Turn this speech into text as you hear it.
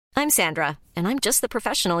I'm Sandra, and I'm just the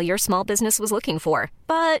professional your small business was looking for.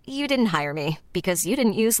 But you didn't hire me because you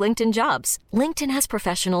didn't use LinkedIn Jobs. LinkedIn has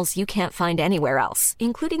professionals you can't find anywhere else,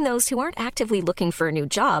 including those who aren't actively looking for a new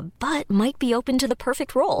job, but might be open to the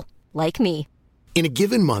perfect role, like me. In a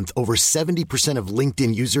given month, over 70% of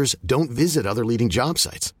LinkedIn users don't visit other leading job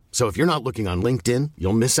sites. So if you're not looking on LinkedIn,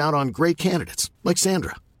 you'll miss out on great candidates like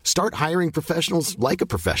Sandra. Start hiring professionals like a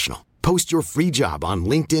professional. Post your free job on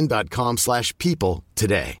linkedin.com/people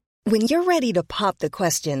today. When you're ready to pop the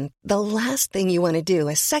question, the last thing you want to do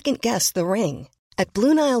is second-guess the ring. At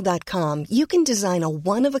BlueNile.com, you can design a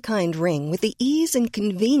one-of-a-kind ring with the ease and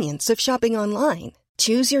convenience of shopping online.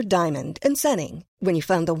 Choose your diamond and setting. When you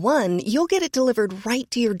find the one, you'll get it delivered right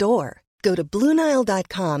to your door. Go to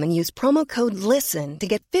BlueNile.com and use promo code LISTEN to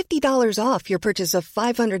get $50 off your purchase of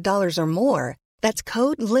 $500 or more. That's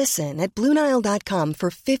code LISTEN at BlueNile.com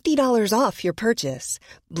for $50 off your purchase.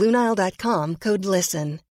 BlueNile.com, code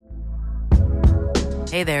LISTEN.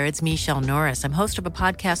 Hey there, it's Michelle Norris. I'm host of a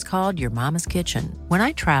podcast called Your Mama's Kitchen. When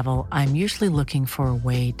I travel, I'm usually looking for a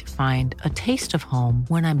way to find a taste of home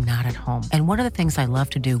when I'm not at home. And one of the things I love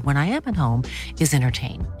to do when I am at home is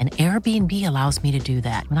entertain. And Airbnb allows me to do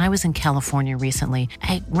that. When I was in California recently,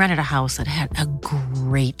 I rented a house that had a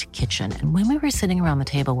great kitchen. And when we were sitting around the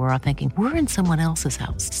table, we were all thinking, we're in someone else's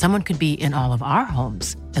house. Someone could be in all of our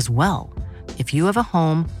homes as well. If you have a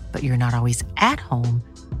home, but you're not always at home,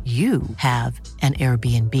 you have an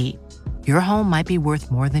Airbnb. Your home might be worth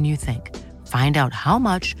more than you think. Find out how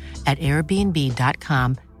much at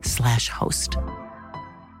airbnb.com/host.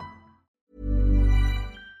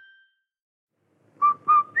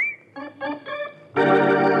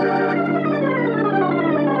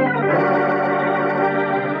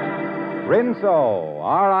 Rinso,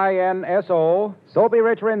 R-I-N-S-O, Soapy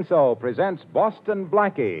Rich Rinso presents Boston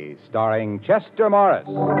Blackie, starring Chester Morris.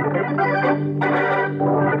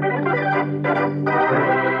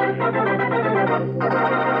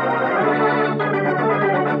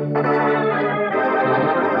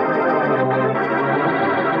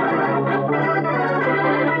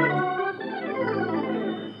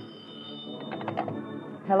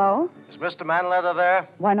 Hello? Is Mr. Manletter there?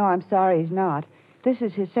 Why, no, I'm sorry he's not. This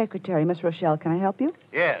is his secretary, Miss Rochelle. Can I help you?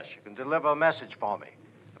 Yes, you can deliver a message for me.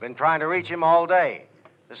 I've been trying to reach him all day.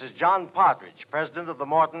 This is John Partridge, president of the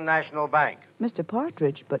Morton National Bank. Mr.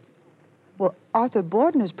 Partridge, but... Well, Arthur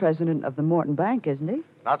Borden is president of the Morton Bank, isn't he?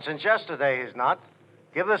 Not since yesterday, he's not.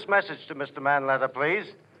 Give this message to Mr. Manletter,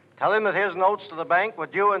 please. Tell him that his notes to the bank were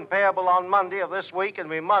due and payable on Monday of this week, and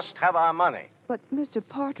we must have our money. But, Mr.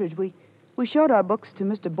 Partridge, we showed our books to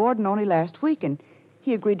Mr. Borden only last week, and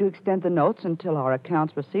he agreed to extend the notes until our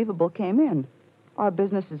accounts receivable came in. Our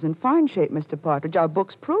business is in fine shape, Mr. Partridge. Our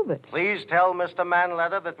books prove it. Please tell Mr.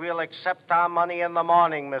 Manletter that we'll accept our money in the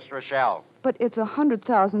morning, Miss Rochelle. But it's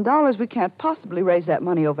 $100,000. We can't possibly raise that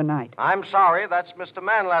money overnight. I'm sorry. That's Mr.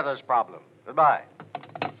 Manletter's problem. Goodbye.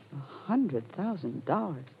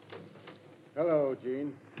 $100,000. Hello,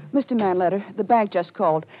 Gene. Mr. Manletter, the bank just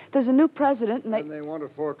called. There's a new president, and they want to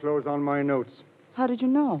foreclose on my notes. How did you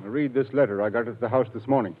know? Read this letter. I got it at the house this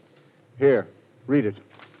morning. Here, read it.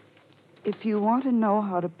 If you want to know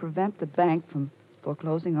how to prevent the bank from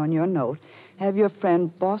foreclosing on your note, have your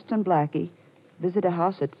friend Boston Blackie visit a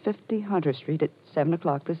house at 50 Hunter Street at 7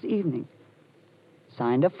 o'clock this evening.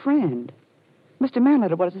 Signed, a friend. Mr.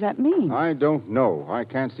 Manletter, what does that mean? I don't know. I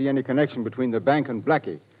can't see any connection between the bank and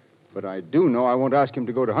Blackie. But I do know I won't ask him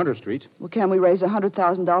to go to Hunter Street. Well, can we raise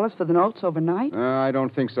 $100,000 for the notes overnight? I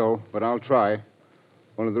don't think so, but I'll try.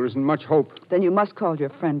 Only there isn't much hope. Then you must call your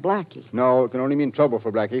friend Blackie. No, it can only mean trouble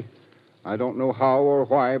for Blackie. I don't know how or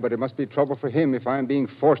why, but it must be trouble for him if I'm being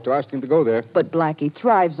forced to ask him to go there. But Blackie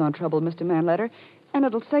thrives on trouble, Mr. Manletter, and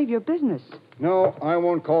it'll save your business. No, I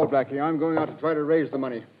won't call Blackie. I'm going out to try to raise the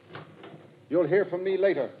money. You'll hear from me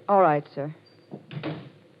later. All right, sir.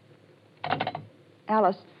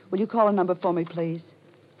 Alice, will you call a number for me, please?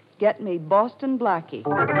 Get me Boston Blackie.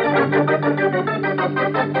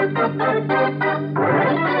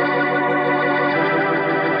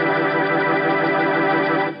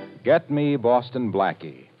 Get me Boston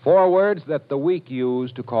Blackie. 4 words that the weak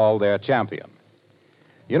use to call their champion.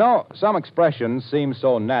 You know, some expressions seem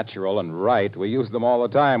so natural and right, we use them all the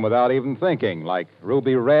time without even thinking, like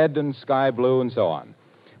ruby red and sky blue and so on.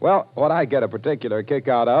 Well, what I get a particular kick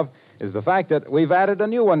out of is the fact that we've added a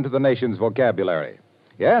new one to the nation's vocabulary.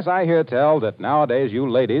 Yes, I hear tell that nowadays you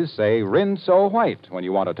ladies say rinso white when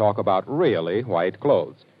you want to talk about really white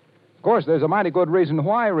clothes. Of course, there's a mighty good reason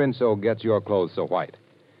why Rinso gets your clothes so white.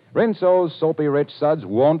 Rinso's soapy rich suds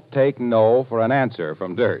won't take no for an answer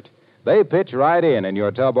from dirt. They pitch right in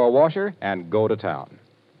your tub or washer and go to town.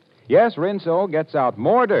 Yes, Rinso gets out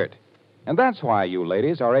more dirt. And that's why you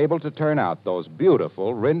ladies are able to turn out those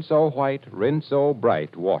beautiful Rinso White, Rinso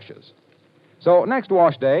Bright washes. So next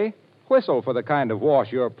wash day, whistle for the kind of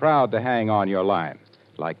wash you're proud to hang on your line.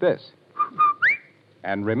 Like this.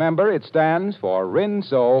 And remember, it stands for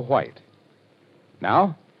Rinso White.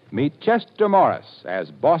 Now, meet Chester Morris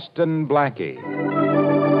as Boston Blackie.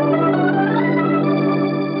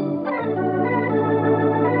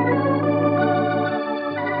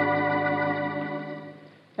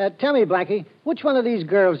 Tell me, Blackie, which one of these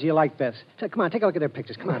girls do you like best? Come on, take a look at their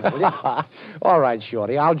pictures. Come on, will you? All right,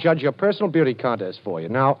 Shorty. I'll judge your personal beauty contest for you.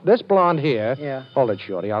 Now, this blonde here... Yeah. Hold it,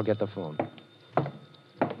 Shorty. I'll get the phone.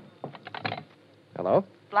 Hello?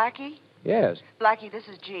 Blackie? Yes. Blackie, this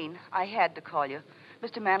is Jean. I had to call you.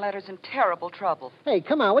 Mr. Manletter's in terrible trouble. Hey,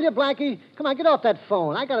 come on, will you, Blackie? Come on, get off that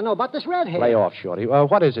phone. I got to know about this redhead. Lay off, Shorty.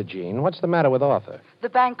 What is it, Jean? What's the matter with Arthur? The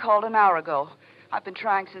bank called an hour ago. I've been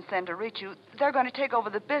trying since then to reach you. They're going to take over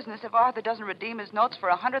the business if Arthur doesn't redeem his notes for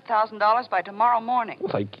 $100,000 by tomorrow morning.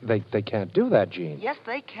 Well, they can't do that, Jean. Yes,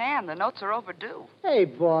 they can. The notes are overdue. Hey,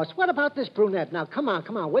 boss, what about this brunette? Now, come on,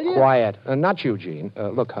 will you? Quiet. Not you, Jean.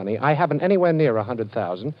 Look, honey, I haven't anywhere near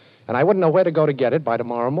 $100,000, and I wouldn't know where to go to get it by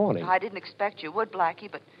tomorrow morning. I didn't expect you would,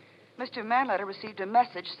 Blackie, but Mr. Manletter received a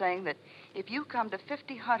message saying that if you come to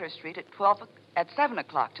 50 Hunter Street at 7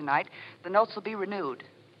 o'clock tonight, the notes will be renewed.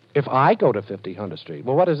 If I go to 50 Hunter Street,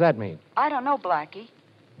 well, what does that mean? I don't know, Blackie.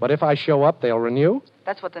 But if I show up, they'll renew?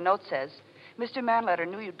 That's what the note says. Mr. Manletter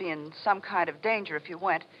knew you'd be in some kind of danger if you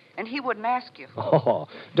went, and he wouldn't ask you. Oh,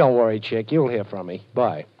 don't worry, chick. You'll hear from me.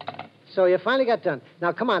 Bye. So you finally got done.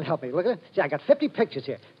 Now, come on, help me. Look at it. See, I got 50 pictures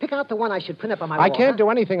here. Pick out the one I should pin up on my wall. I can't do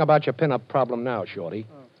anything about your pin-up problem now, Shorty.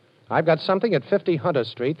 Oh. I've got something at 50 Hunter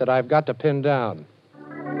Street that I've got to pin down.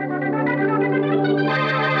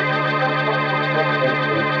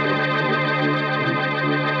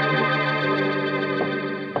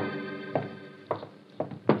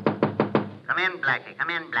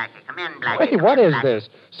 Come in, Blackie. Hey, what is this?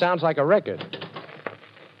 Sounds like a record.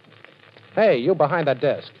 Hey, you behind that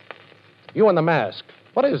desk. You in the mask.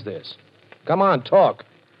 What is this? Come on, talk.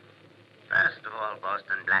 First of all,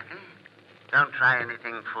 Boston Blackie, don't try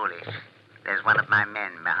anything foolish. There's one of my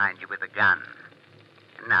men behind you with a gun.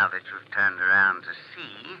 And now that you've turned around to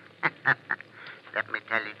see, let me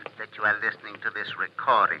tell you that you are listening to this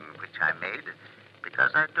recording which I made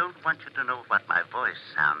because I don't want you to know what my voice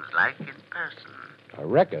sounds like in person. A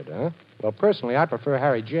record, huh? Well, personally, I prefer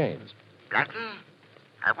Harry James. Blackie,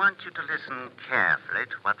 I want you to listen carefully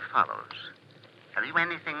to what follows. Have you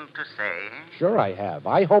anything to say? Sure I have.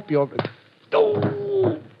 I hope you'll...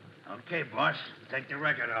 Oh! Okay, boss. Take the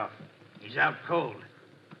record off. He's out cold.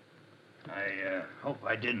 I hope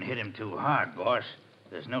I didn't hit him too hard, boss.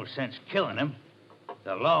 There's no sense killing him.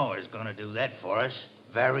 The law is going to do that for us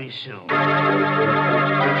very soon.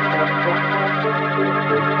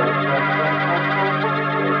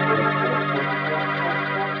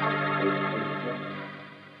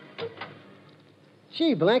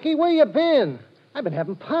 Gee, Blackie, where you been? I've been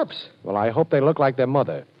having pups. Well, I hope they look like their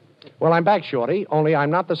mother. Well, I'm back, Shorty, only I'm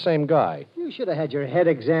not the same guy. You should have had your head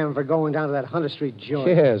examined for going down to that Hunter Street joint.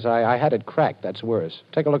 Yes, I had it cracked. That's worse.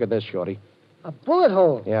 Take a look at this, Shorty. A bullet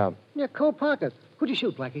hole? Yeah. In your coat pocket. Who'd you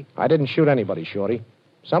shoot, Blackie? I didn't shoot anybody, Shorty.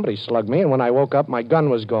 Somebody slugged me, and when I woke up, my gun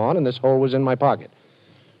was gone, and this hole was in my pocket.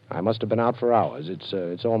 I must have been out for hours.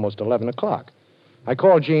 It's almost 11 o'clock. I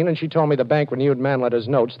called Jean, and she told me the bank renewed Manletter's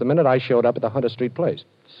notes the minute I showed up at the Hunter Street place.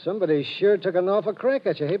 Somebody sure took an awful crack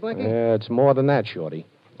at you, hey, Blackie? Yeah, it's more than that, Shorty.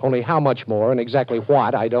 Only how much more and exactly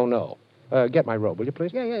what, I don't know. Get my robe, will you,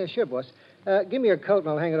 please? Yeah, sure, boss. Give me your coat, and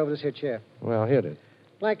I'll hang it over this here chair. Well, here it is.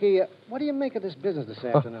 Blackie, what do you make of this business this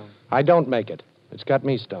afternoon? I don't make it. It's got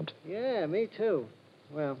me stumped. Yeah, me too.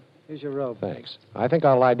 Well, here's your robe. Thanks. I think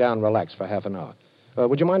I'll lie down and relax for half an hour.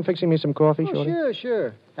 Would you mind fixing me some coffee, Shorty?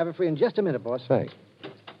 Sure. Have it free in just a minute, boss. Thanks.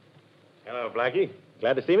 Hello, Blackie.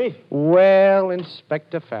 Glad to see me? Well,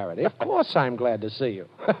 Inspector Faraday, of course I'm glad to see you.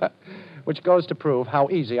 Which goes to prove how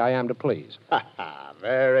easy I am to please.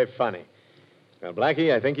 Very funny. Well,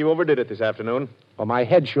 Blackie, I think you overdid it this afternoon. Well, my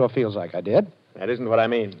head sure feels like I did. That isn't what I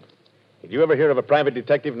mean. Did you ever hear of a private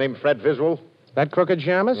detective named Fred Viswell? That crooked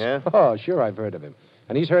Shamus? Yeah? Oh, sure, I've heard of him.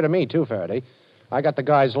 And he's heard of me, too, Faraday. I got the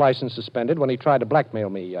guy's license suspended when he tried to blackmail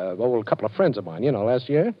me. A couple of friends of mine, last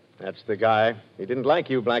year. That's the guy. He didn't like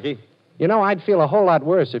you, Blackie. I'd feel a whole lot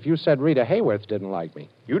worse if you said Rita Hayworth didn't like me.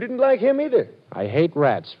 You didn't like him either. I hate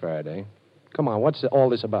rats, Faraday. Come on, what's all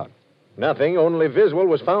this about? Nothing, only Viswell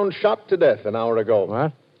was found shot to death an hour ago.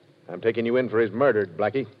 What? I'm taking you in for his murder,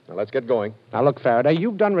 Blackie. Now, let's get going. Now, look, Faraday,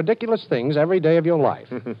 you've done ridiculous things every day of your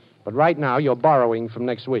life. But right now, you're borrowing from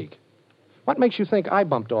next week. What makes you think I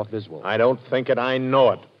bumped off Viswell? I don't think it. I know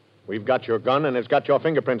it. We've got your gun, and it's got your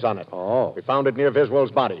fingerprints on it. Oh. We found it near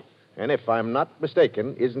Viswell's body. And if I'm not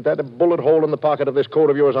mistaken, isn't that a bullet hole in the pocket of this coat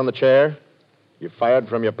of yours on the chair? You fired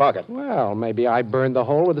from your pocket. Well, maybe I burned the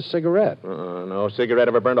hole with a cigarette. No cigarette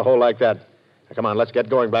ever burned a hole like that. Now, come on, let's get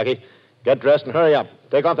going, Blackie. Get dressed and hurry up.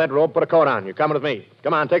 Take off that robe, put a coat on. You're coming with me.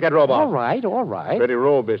 Come on, take that robe off. All right. Pretty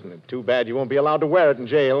robe, isn't it? Too bad you won't be allowed to wear it in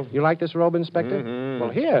jail. You like this robe, Inspector? Mm-hmm.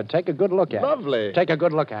 Well, here, take a good look at it. Lovely. Take a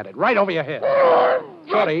good look at it. Right over your head.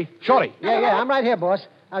 Shorty. Yeah, I'm right here, boss.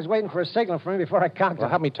 I was waiting for a signal from him before I conked him. Well,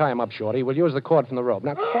 help me tie him up, Shorty. We'll use the cord from the rope.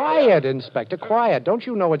 Now, quiet, Inspector, quiet. Don't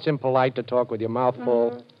you know it's impolite to talk with your mouth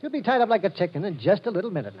full? You'll be tied up like a chicken in just a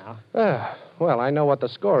little minute now. Well, I know what the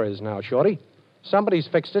score is now, Shorty. Somebody's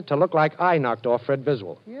fixed it to look like I knocked off Fred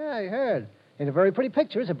Viswell. Yeah, I heard. Ain't a very pretty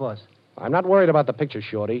picture, is it, boss? I'm not worried about the picture,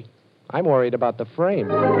 Shorty. I'm worried about the frame.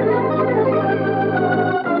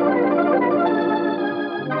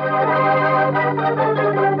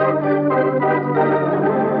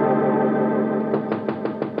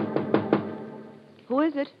 Who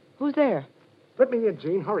is it? Who's there? Let me in,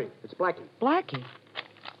 Gene. Hurry. It's Blackie. Blackie.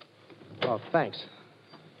 Oh, thanks.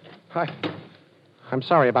 I'm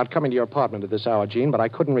sorry about coming to your apartment at this hour, Gene, but I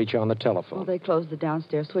couldn't reach you on the telephone. Well, they closed the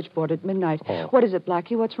downstairs switchboard at midnight. Oh. What is it,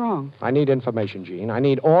 Blackie? What's wrong? I need information, Gene. I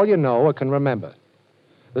need all you know or can remember.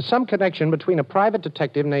 There's some connection between a private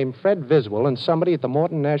detective named Fred Viswell and somebody at the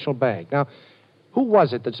Morton National Bank. Now, who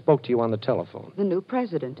was it that spoke to you on the telephone? The new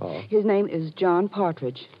president. Oh. His name is John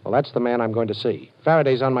Partridge. Well, that's the man I'm going to see.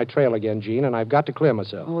 Faraday's on my trail again, Gene, and I've got to clear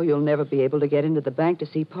myself. Oh, you'll never be able to get into the bank to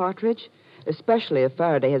see Partridge, especially if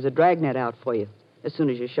Faraday has a dragnet out for you. As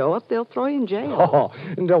soon as you show up, they'll throw you in jail. Oh,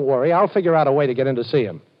 and don't worry. I'll figure out a way to get in to see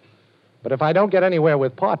him. But if I don't get anywhere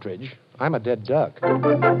with Partridge, I'm a dead duck. Good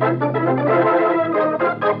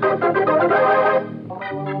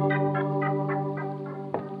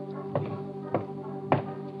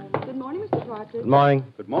morning, Mr. Partridge. Good morning.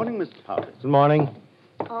 Good morning, Mr. Partridge. Good morning.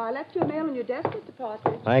 Oh, I left your mail on your desk, Mr.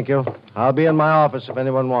 Partridge. Thank you. I'll be in my office if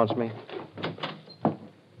anyone wants me.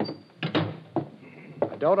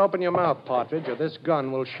 Don't open your mouth, Partridge, or this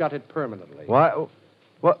gun will shut it permanently. Why?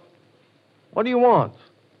 What do you want?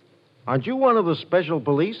 Aren't you one of the special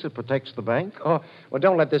police that protects the bank? Oh, well,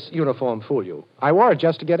 don't let this uniform fool you. I wore it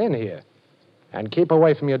just to get in here. And keep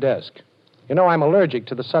away from your desk. You know, I'm allergic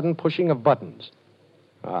to the sudden pushing of buttons.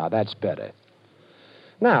 Ah, that's better.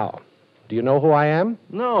 Now, do you know who I am?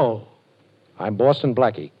 No. I'm Boston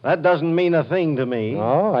Blackie. That doesn't mean a thing to me.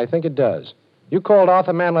 Oh, I think it does. You called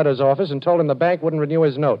Arthur Manletter's office and told him the bank wouldn't renew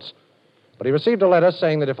his notes. But he received a letter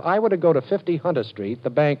saying that if I were to go to 50 Hunter Street, the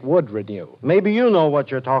bank would renew. Maybe you know what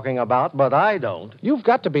you're talking about, but I don't. You've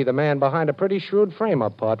got to be the man behind a pretty shrewd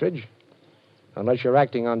frame-up, Partridge. Unless you're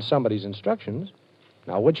acting on somebody's instructions.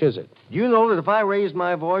 Now, which is it? You know that if I raised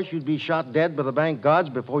my voice, you'd be shot dead by the bank guards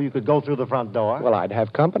before you could go through the front door. Well, I'd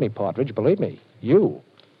have company, Partridge, believe me. You.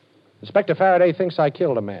 Inspector Faraday thinks I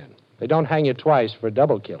killed a man. They don't hang you twice for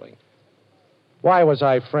double killing. Why was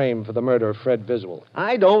I framed for the murder of Fred Viswell?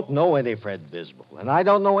 I don't know any Fred Viswell, and I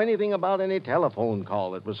don't know anything about any telephone call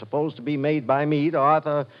that was supposed to be made by me to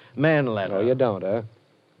Arthur Manletter. Oh, you don't, huh?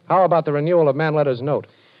 How about the renewal of Manletter's note?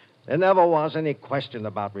 There never was any question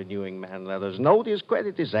about renewing Manletter's note. His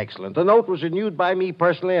credit is excellent. The note was renewed by me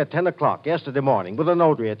personally at 10 o'clock yesterday morning with a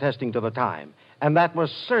notary attesting to the time. And that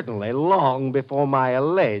was certainly long before my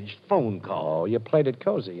alleged phone call. Oh, you played it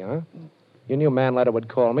cozy, huh? You knew Manletter would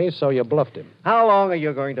call me, so you bluffed him. How long are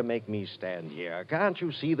you going to make me stand here? Can't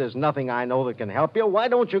you see there's nothing I know that can help you? Why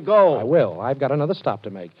don't you go? I will. I've got another stop to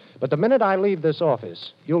make. But the minute I leave this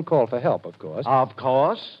office, you'll call for help, of course. Of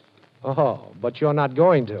course. Oh, but you're not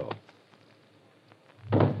going to.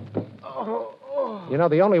 You know,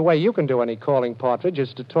 the only way you can do any calling, Partridge,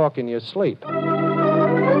 is to talk in your sleep.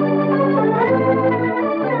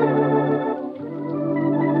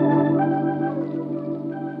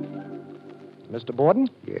 Mr. Borden?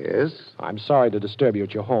 Yes? I'm sorry to disturb you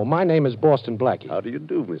at your home. My name is Boston Blackie. How do you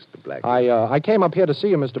do, Mr. Blackie? I came up here to see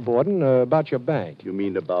you, Mr. Borden, about your bank. You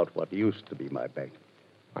mean about what used to be my bank?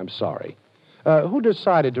 I'm sorry. Who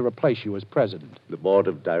decided to replace you as president? The board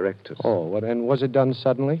of directors. Oh, and was it done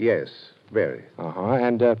suddenly? Yes, very. Uh-huh.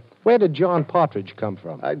 And where did John Partridge come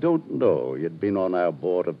from? I don't know. He'd been on our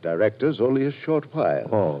board of directors only a short while.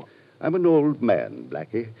 Oh. I'm an old man,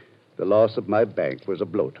 Blackie. The loss of my bank was a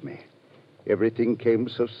blow to me. Everything came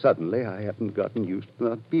so suddenly, I hadn't gotten used to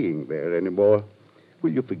not being there anymore.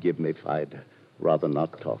 Will you forgive me if I'd rather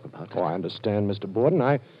not talk about it? Oh, I understand, Mr. Borden.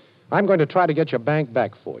 I'm going to try to get your bank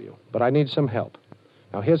back for you, but I need some help.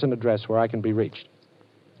 Now, here's an address where I can be reached.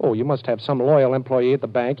 Oh, you must have some loyal employee at the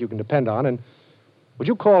bank you can depend on, and, Would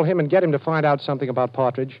you call him and get him to find out something about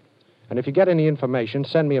Partridge? And if you get any information,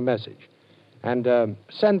 send me a message. And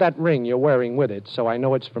send that ring you're wearing with it so I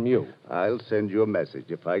know it's from you. I'll send you a message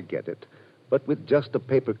if I get it, but with just a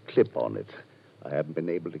paper clip on it. I haven't been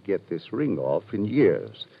able to get this ring off in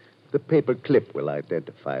years. The paper clip will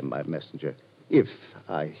identify my messenger if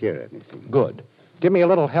I hear anything. Good. Give me a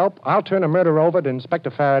little help. I'll turn a murder over to Inspector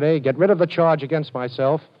Faraday, get rid of the charge against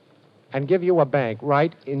myself, and give you a bank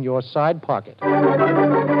right in your side pocket.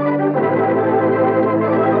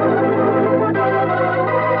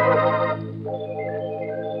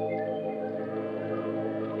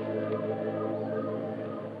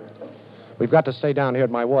 We've got to stay down here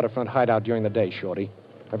at my waterfront hideout during the day, Shorty.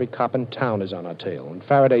 Every cop in town is on our tail, and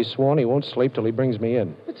Faraday's sworn he won't sleep till he brings me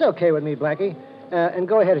in. It's okay with me, Blackie. And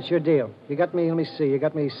go ahead, it's your deal. You got me, let me see, you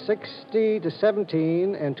got me 60 to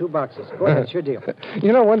 17 and 2 boxes. Go ahead, it's your deal.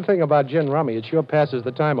 You know one thing about gin rummy, it sure passes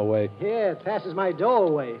the time away. Yeah, it passes my dough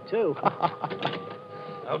away, too.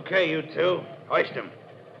 Okay, you two. Hoist him.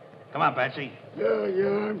 Come on, Patsy. Yeah,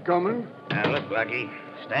 I'm coming. Now, look, Blackie.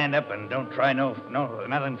 Stand up and don't try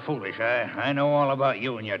nothing foolish. I know all about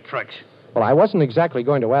you and your tricks. Well, I wasn't exactly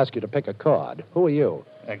going to ask you to pick a card. Who are you?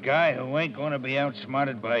 A guy who ain't going to be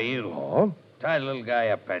outsmarted by you. Oh? Tie the little guy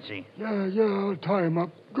up, Patsy. Yeah, I'll tie him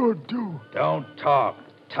up. Good, too. Don't talk.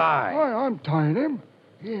 Tie. I'm tying him.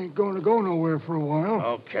 He ain't going to go nowhere for a while.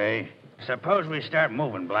 Okay. Suppose we start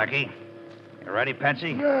moving, Blackie. You ready,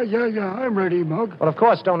 Patsy? Yeah, I'm ready, Mug. Well, of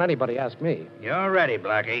course, don't anybody ask me. You're ready,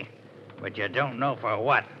 Blackie. But you don't know for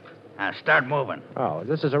what. Now, start moving. Oh,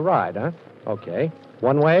 this is a ride, huh? Okay.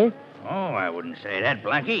 One way? Oh, I wouldn't say that,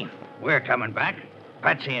 Blackie. We're coming back,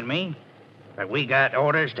 Patsy and me. But we got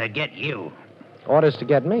orders to get you. Orders to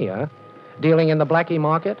get me, huh? Dealing in the Blackie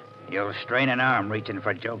market? You'll strain an arm reaching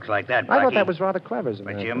for jokes like that, Blackie. I thought that was rather clever,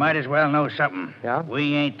 But you might as well know something. Yeah?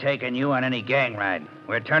 We ain't taking you on any gang ride.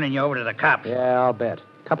 We're turning you over to the cops. Yeah, I'll bet.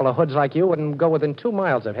 A couple of hoods like you wouldn't go within 2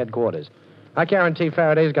 miles of headquarters. I guarantee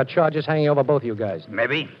Faraday's got charges hanging over both you guys.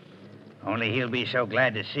 Maybe. Only he'll be so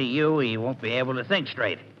glad to see you, he won't be able to think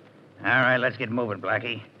straight. All right, let's get moving,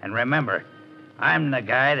 Blackie. And remember, I'm the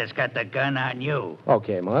guy that's got the gun on you.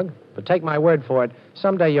 Okay, Mug. But take my word for it,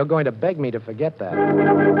 someday you're going to beg me to forget that.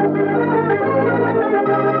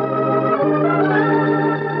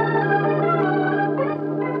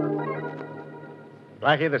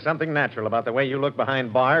 Blackie, there's something natural about the way you look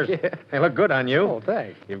behind bars. Yeah. They look good on you. Oh,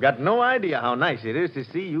 thanks. You've got no idea how nice it is to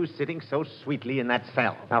see you sitting so sweetly in that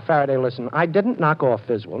cell. Now, Faraday, listen, I didn't knock off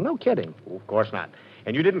Fiswell. No kidding. Oh, of course not.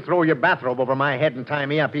 And you didn't throw your bathrobe over my head and tie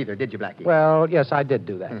me up either, did you, Blackie? Well, yes, I did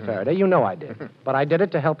do that, Faraday. You know I did. But I did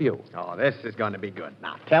it to help you. Oh, this is going to be good.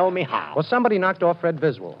 Now, tell me how. Well, somebody knocked off Fred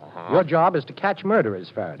Viswell. Your job is to catch murderers,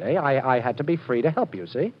 Faraday. I had to be free to help you,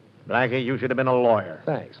 see? Blackie, you should have been a lawyer.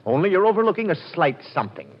 Thanks. Only you're overlooking a slight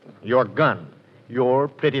something. Your gun. Your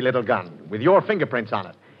pretty little gun. With your fingerprints on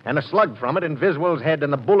it. And a slug from it in Viswell's head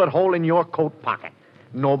and a bullet hole in your coat pocket.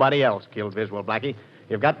 Nobody else killed Viswell, Blackie.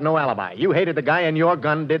 You've got no alibi. You hated the guy and your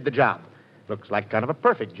gun did the job. Looks like kind of a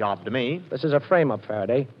perfect job to me. This is a frame-up,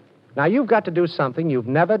 Faraday. Now, you've got to do something you've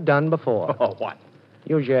never done before. Oh, what?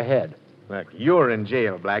 Use your head. Look, you're in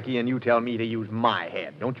jail, Blackie, and you tell me to use my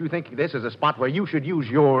head. Don't you think this is a spot where you should use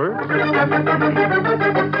yours?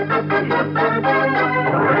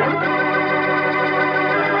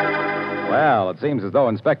 Well, it seems as though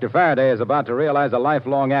Inspector Faraday is about to realize a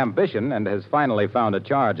lifelong ambition and has finally found a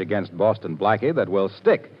charge against Boston Blackie that will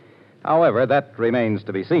stick. However, that remains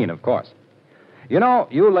to be seen, of course. You know,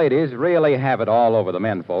 you ladies really have it all over the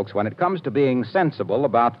men, folks, when it comes to being sensible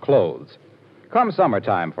about clothes. Come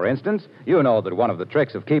summertime, for instance, you know that one of the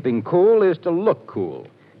tricks of keeping cool is to look cool.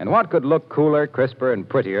 And what could look cooler, crisper, and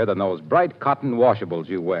prettier than those bright cotton washables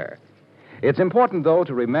you wear? It's important, though,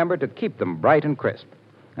 to remember to keep them bright and crisp.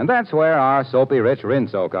 And that's where our soapy-rich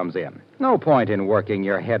Rinso comes in. No point in working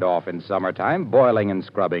your head off in summertime, boiling and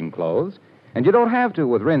scrubbing clothes. And you don't have to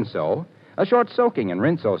with Rinso. A short soaking in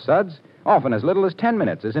Rinso suds, often as little as 10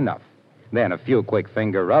 minutes, is enough. Then a few quick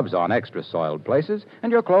finger rubs on extra soiled places,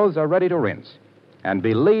 and your clothes are ready to rinse. And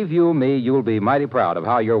believe you me, you'll be mighty proud of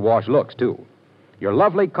how your wash looks, too. Your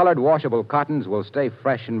lovely colored washable cottons will stay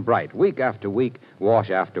fresh and bright week after week, wash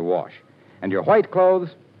after wash. And your white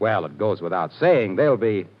clothes, well, it goes without saying, they'll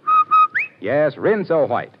be, yes, Rinso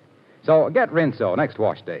white. So get Rinso next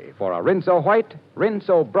wash day for a Rinso white,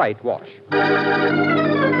 Rinso bright wash.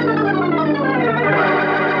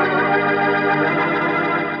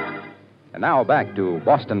 And now back to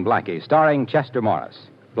Boston Blackie, starring Chester Morris.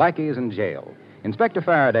 Blackie is in jail. Inspector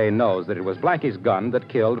Faraday knows that it was Blackie's gun that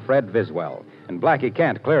killed Fred Viswell, and Blackie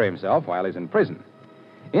can't clear himself while he's in prison.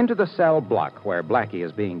 Into the cell block where Blackie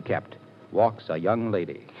is being kept walks a young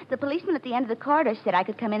lady. The policeman at the end of the corridor said I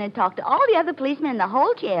could come in and talk to all the other policemen in the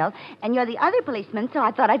whole jail, and you're the other policeman, so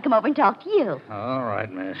I thought I'd come over and talk to you. All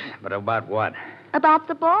right, miss. But about what? About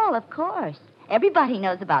the ball, of course. Everybody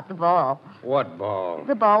knows about the ball. What ball?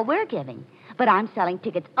 The ball we're giving. But I'm selling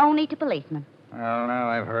tickets only to policemen. Well, now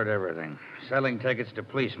I've heard everything. Selling tickets to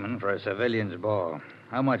policemen for a civilian's ball.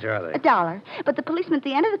 How much are they? $1. But the policeman at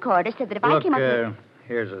the end of the corridor said that if I came up here...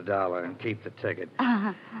 Here's $1 and keep the ticket.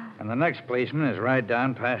 Uh-huh. And the next policeman is right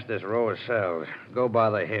down past this row of cells. Go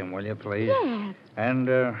bother him, will you, please? Yes. And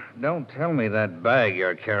don't tell me that bag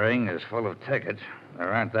you're carrying is full of tickets.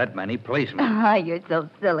 There aren't that many policemen. Oh, you're so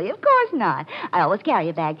silly. Of course not. I always carry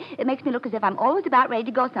a bag. It makes me look as if I'm always about ready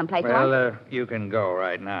to go someplace. Well, you can go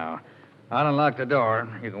right now. I'll unlock the door.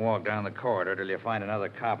 You can walk down the corridor till you find another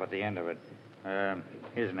cop at the end of it.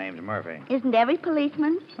 His name's Murphy. Isn't every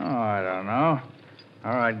policeman? Oh, I don't know.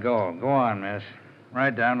 All right, go. Go on, miss.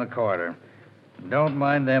 Right down the corridor. Don't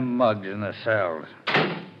mind them mugs in the cells.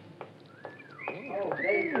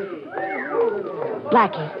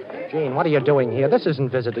 Blackie. Gene, what are you doing here? This isn't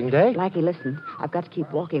visiting day. Blackie, listen. I've got to keep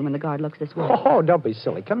walking when the guard looks this way. Oh, don't be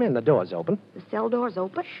silly. Come in. The door's open. The cell door's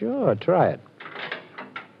open? Sure, try it.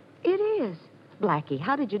 It is. Blackie,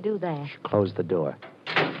 how did you do that? Close the door.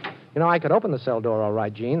 You know, I could open the cell door all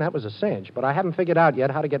right, Gene. That was a cinch. But I haven't figured out yet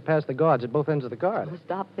how to get past the guards at both ends of the corridor. Oh,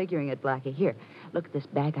 stop figuring it, Blackie. Here, look at this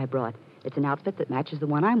bag I brought. It's an outfit that matches the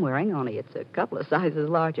one I'm wearing, only it's a couple of sizes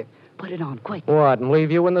larger. Put it on, quick. What, and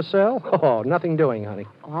leave you in the cell? Oh, nothing doing, honey.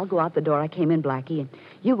 Oh, I'll go out the door I came in, Blackie, and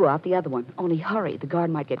you go out the other one. Only hurry. The guard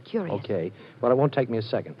might get curious. Okay. Well, it won't take me a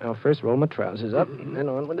second. Now, first roll my trousers up, and then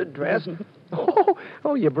on with the dress.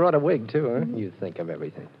 Oh, you brought a wig, too, huh? You think of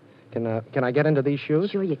everything. Can I get into these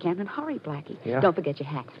shoes? Sure you can, and hurry, Blackie. Yeah? Don't forget your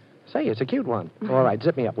hat. Say, it's a cute one. All right,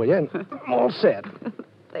 zip me up, will you? I'm all set.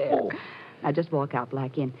 There. Oh. Now, just walk out,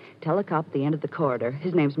 Blackie, and tell the cop at the end of the corridor.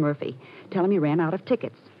 His name's Murphy. Tell him you ran out of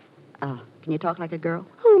tickets. Can you talk like a girl?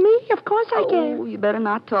 Who, me? Of course I can. Oh, you better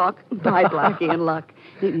not talk. Bye, Blackie, and luck.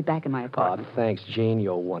 Meet me back in my apartment. Oh, thanks, Gene.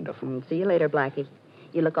 You're wonderful. See you later, Blackie.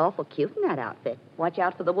 You look awful cute in that outfit. Watch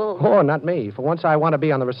out for the wolves. Oh, not me. For once, I want to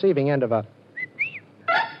be on the receiving end of a...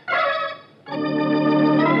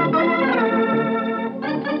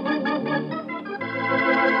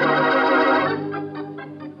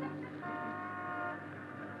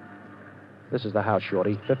 This is the house,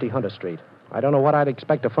 Shorty, 50 Hunter Street. I don't know what I'd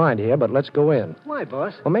expect to find here, but let's go in. Why,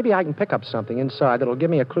 boss? Well, maybe I can pick up something inside that'll give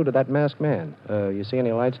me a clue to that masked man. You see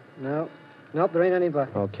any lights? No. Nope, there ain't any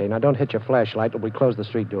but. Okay, now don't hit your flashlight till we close the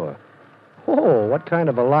street door. Oh, what kind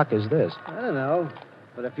of a lock is this? I don't know.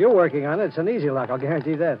 But if you're working on it, it's an easy lock, I'll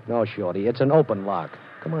guarantee that. No, Shorty, it's an open lock.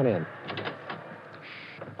 Come on in.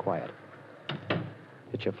 Shh, quiet.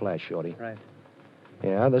 Hit your flash, Shorty. Right.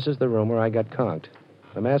 Yeah, this is the room where I got conked.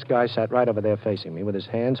 The masked guy sat right over there facing me with his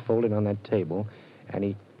hands folded on that table, and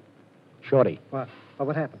he... Shorty. What? Well,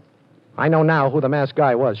 what happened? I know now who the masked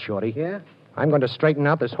guy was, Shorty. Yeah? I'm going to straighten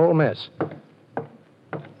out this whole mess.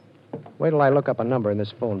 Wait till I look up a number in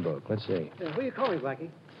this phone book. Let's see. Who are you calling, Blackie?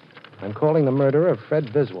 I'm calling the murderer of Fred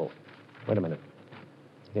Viswell. Wait a minute.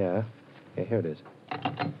 Yeah, here it is.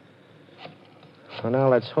 Well, now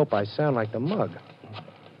let's hope I sound like the mug.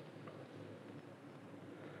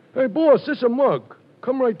 Hey, boss, this is a mug.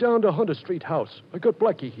 Come right down to Hunter Street house. I got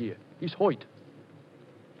Blackie here. He's Hoyt.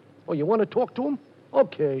 Oh, you want to talk to him?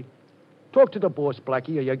 Okay. Talk to the boss,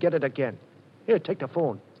 Blackie, or you get it again. Here, take the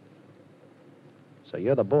phone. So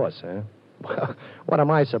you're the boss, huh? Well, what am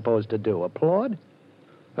I supposed to do, applaud?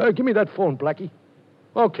 Give me that phone, Blackie.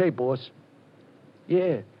 Okay, boss.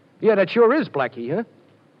 Yeah, that sure is Blackie, huh?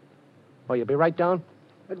 Oh, you'll be right down?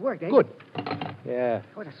 It worked, ain't Good. it? Yeah.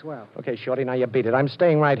 What a swell. Okay, Shorty, now you beat it. I'm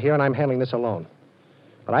staying right here, and I'm handling this alone.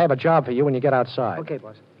 But I have a job for you when you get outside. Okay,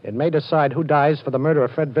 boss. It may decide who dies for the murder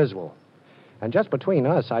of Fred Viswell. And just between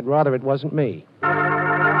us, I'd rather it wasn't me.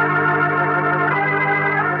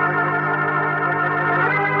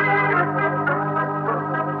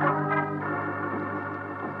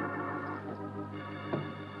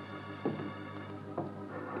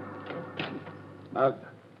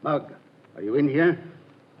 Mug, are you in here?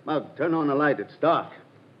 Mug, turn on the light. It's dark.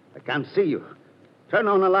 I can't see you. Turn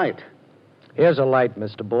on the light. Here's a light,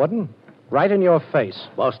 Mr. Borden. Right in your face.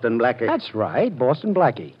 Boston Blackie. That's right, Boston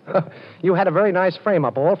Blackie. You had a very nice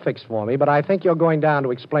frame-up all fixed for me, but I think you're going down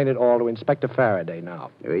to explain it all to Inspector Faraday now.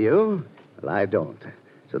 Do you? Well, I don't.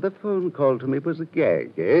 So the phone call to me was a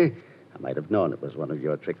gag, eh? I might have known it was one of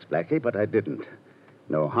your tricks, Blackie, but I didn't.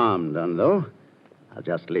 No harm done, though. I'll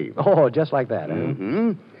just leave. Oh, just like that, huh?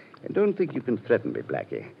 Mm-hmm. And don't think you can threaten me,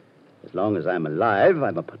 Blackie. As long as I'm alive,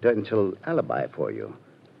 I'm a potential alibi for you.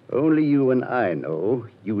 Only you and I know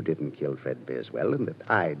you didn't kill Fred Biswell and that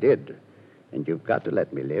I did. And you've got to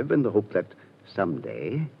let me live in the hope that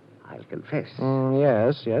someday I'll confess.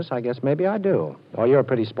 Yes, I guess maybe I do. Oh, you're a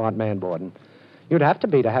pretty smart man, Borden. You'd have to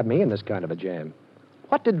be to have me in this kind of a jam.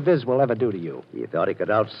 What did Biswell ever do to you? He thought he could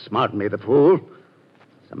outsmart me, the fool.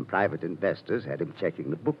 Some private investors had him checking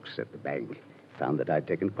the books at the bank. Found that I'd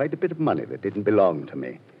taken quite a bit of money that didn't belong to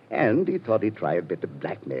me. And he thought he'd try a bit of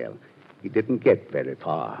blackmail. He didn't get very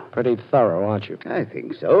far. Pretty thorough, aren't you? I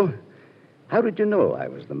think so. How did you know I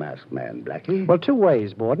was the masked man, Blackie? Well, two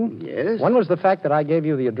ways, Borden. Yes? One was the fact that I gave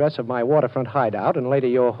you the address of my waterfront hideout, and later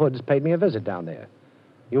your hoods paid me a visit down there.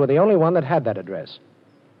 You were the only one that had that address.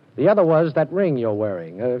 The other was that ring you're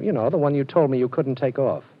wearing. The one you told me you couldn't take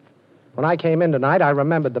off. When I came in tonight, I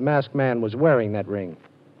remembered the masked man was wearing that ring.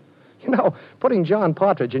 You know, putting John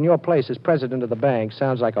Partridge in your place as president of the bank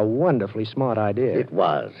sounds like a wonderfully smart idea. It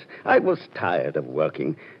was. I was tired of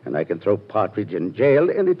working, and I can throw Partridge in jail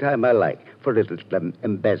any time I like for a little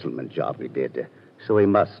embezzlement job he did. So he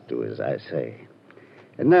must do as I say.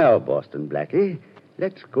 And now, Boston Blackie,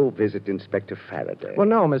 let's go visit Inspector Faraday. Well,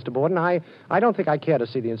 no, Mr. Borden. I don't think I care to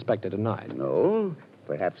see the inspector tonight. No?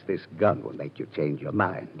 Perhaps this gun will make you change your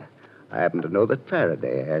mind. I happen to know that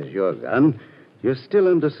Faraday has your gun. You're still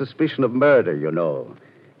under suspicion of murder, you know.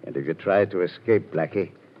 And if you try to escape, Blackie,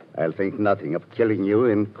 I'll think nothing of killing you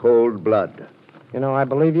in cold blood. You know, I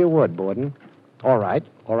believe you would, Borden. All right,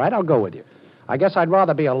 I'll go with you. I guess I'd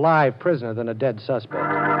rather be a live prisoner than a dead suspect.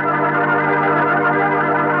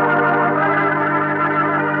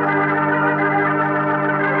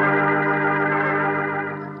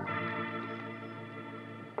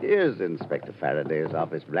 Here's Inspector Faraday's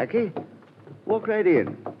office, Blackie. Walk right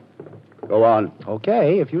in. Go on.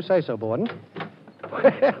 Okay, if you say so, Borden.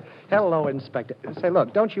 Hello, Inspector. Say,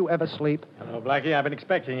 look, don't you ever sleep? Hello, Blackie. I've been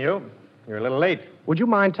expecting you. You're a little late. Would you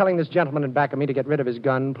mind telling this gentleman in back of me to get rid of his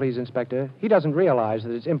gun, please, Inspector? He doesn't realize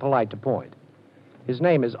that it's impolite to point. His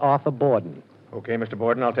name is Arthur Borden. Okay, Mr.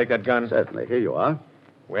 Borden, I'll take that gun. Certainly. Here you are.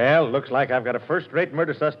 Well, looks like I've got a first-rate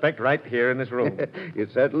murder suspect right here in this room.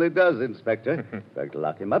 It certainly does, Inspector. Like to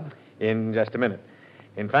lock him up? In just a minute.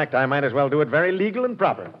 In fact, I might as well do it very legal and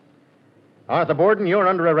proper. Arthur Borden, you're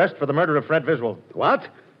under arrest for the murder of Fred Viswell. What?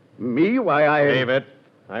 Me? Why, David,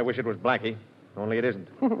 I wish it was Blackie, only it isn't.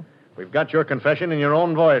 We've got your confession in your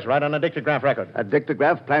own voice right on a dictograph record. A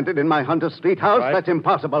dictograph planted in my Hunter Street house? Right. That's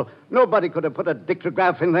impossible. Nobody could have put a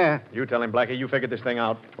dictograph in there. You tell him, Blackie. You figured this thing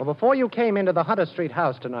out. Well, before you came into the Hunter Street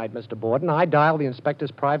house tonight, Mr. Borden, I dialed the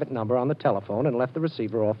inspector's private number on the telephone and left the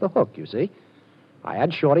receiver off the hook, you see. I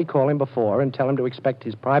had Shorty call him before and tell him to expect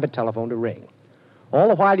his private telephone to ring. All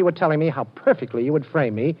the while you were telling me how perfectly you would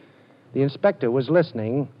frame me, the inspector was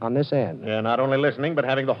listening on this end. Yeah, not only listening, but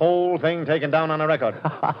having the whole thing taken down on a record.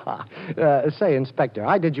 Say, Inspector,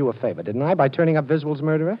 I did you a favor, didn't I, by turning up Viswell's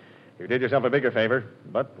murderer? You did yourself a bigger favor,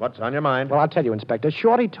 but what's on your mind? Well, I'll tell you, Inspector.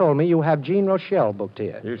 Shorty told me you have Jean Rochelle booked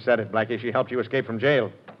here. You said it, Blackie. She helped you escape from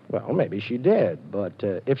jail. Well, maybe she did, but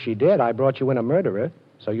if she did, I brought you in a murderer,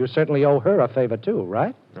 so you certainly owe her a favor, too,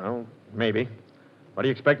 right? Oh, maybe. What do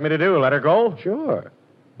you expect me to do, let her go? Sure.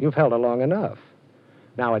 You've held her long enough.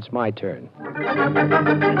 Now it's my turn.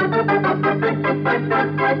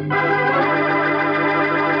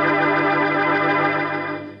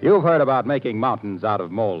 You've heard about making mountains out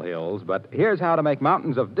of molehills, but here's how to make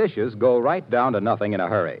mountains of dishes go right down to nothing in a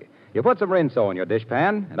hurry. You put some rinso in your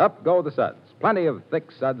dishpan, and up go the suds. Plenty of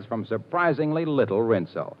thick suds from surprisingly little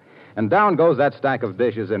rinso. And down goes that stack of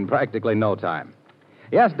dishes in practically no time.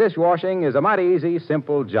 Yes, dishwashing is a mighty easy,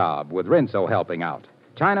 simple job with rinso helping out.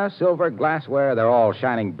 China, silver, glassware, they're all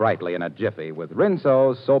shining brightly in a jiffy with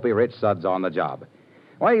Rinso's soapy-rich suds on the job.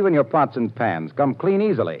 Why, even your pots and pans come clean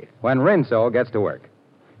easily when Rinso gets to work.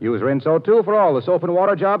 Use Rinso, too, for all the soap and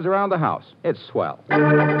water jobs around the house. It's swell.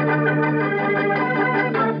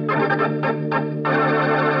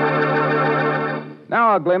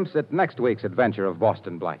 Now a glimpse at next week's adventure of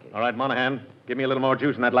Boston Blackie. All right, Monahan, give me a little more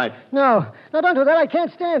juice in that light. No, don't do that. I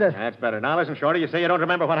can't stand it. That's better. Now, listen, Shorty, you say you don't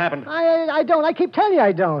remember what happened. I don't. I keep telling you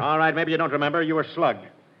I don't. All right, maybe you don't remember. You were slugged.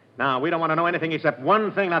 Now, we don't want to know anything except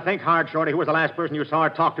one thing. Now, think hard, Shorty. Who was the last person you saw or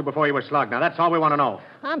talked to before you were slugged? Now, that's all we want to know.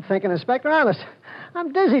 I'm thinking, Inspector, honest.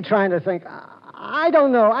 I'm dizzy trying to think. I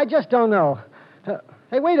don't know. I just don't know.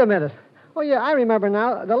 Hey, wait a minute. Oh, yeah, I remember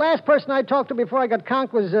now. The last person I talked to before I got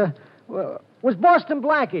conked was Boston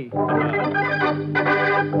Blackie.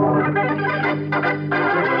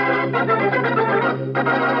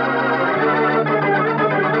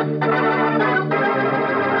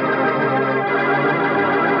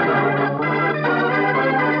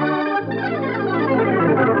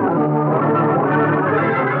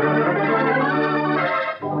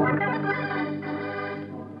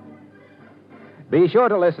 Be sure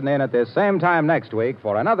to listen in at this same time next week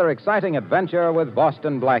for another exciting adventure with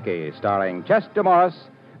Boston Blackie, starring Chester Morris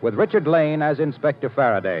with Richard Lane as Inspector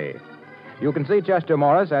Faraday. You can see Chester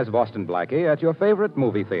Morris as Boston Blackie at your favorite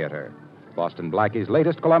movie theater. Boston Blackie's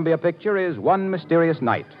latest Columbia picture is One Mysterious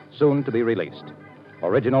Night, soon to be released.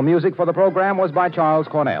 Original music for the program was by Charles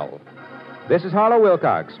Cornell. This is Harlow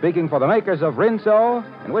Wilcox speaking for the makers of Rinso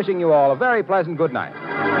and wishing you all a very pleasant good night.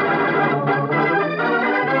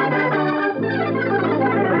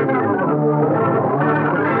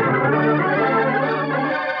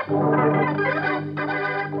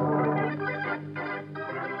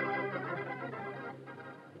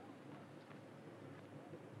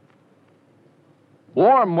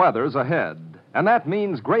 Warm weather's ahead, and that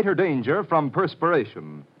means greater danger from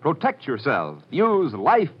perspiration. Protect yourself. Use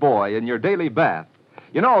Lifebuoy in your daily bath.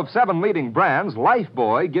 You know, of 7 leading brands,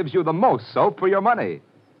 Lifebuoy gives you the most soap for your money.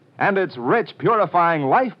 And its rich, purifying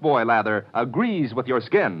Lifebuoy lather agrees with your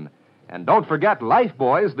skin. And don't forget,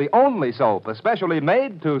 Lifebuoy is the only soap especially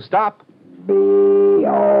made to stop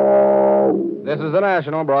B.O. This is the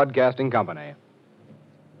National Broadcasting Company.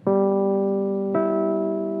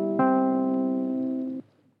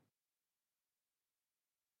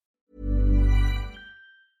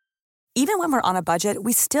 Even when we're on a budget,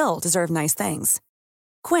 we still deserve nice things.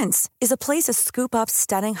 Quince is a place to scoop up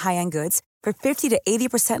stunning high-end goods for 50 to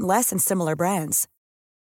 80% less than similar brands.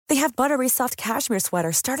 They have buttery soft cashmere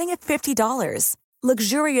sweaters starting at $50,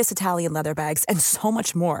 luxurious Italian leather bags, and so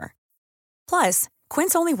much more. Plus,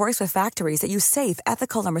 Quince only works with factories that use safe,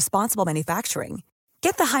 ethical, and responsible manufacturing.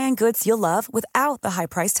 Get the high-end goods you'll love without the high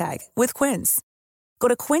price tag with Quince. Go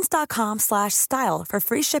to quince.com/style for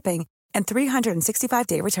free shipping and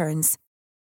 365-day returns.